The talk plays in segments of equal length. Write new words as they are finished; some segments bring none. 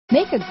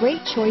Make a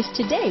great choice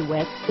today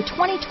with the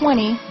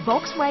 2020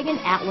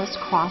 Volkswagen Atlas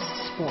Cross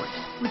Sport.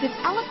 With its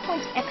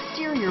eloquent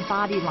exterior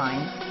body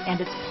lines and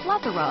its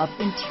plethora of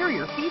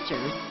interior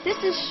features, this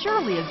is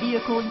surely a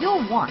vehicle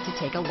you'll want to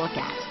take a look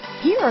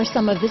at. Here are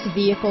some of this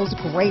vehicle's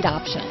great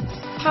options: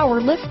 power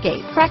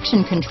liftgate,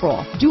 traction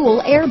control,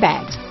 dual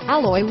airbags,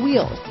 alloy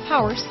wheels,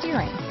 power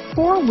steering,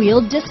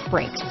 four-wheel disc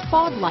brakes,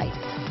 fog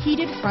lights,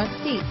 heated front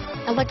seats,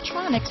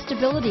 electronic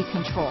stability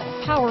control,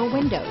 power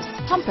windows,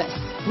 compass,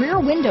 rear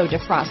window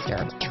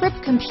defroster, trip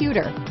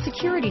computer,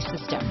 security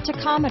system,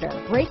 tachometer,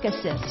 brake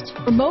assist,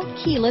 remote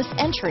keyless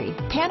entry,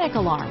 panic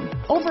alarm,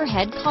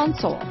 overhead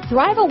console.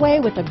 Drive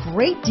away with a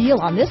great deal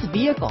on this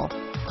vehicle.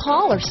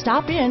 Call or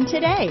stop in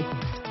today.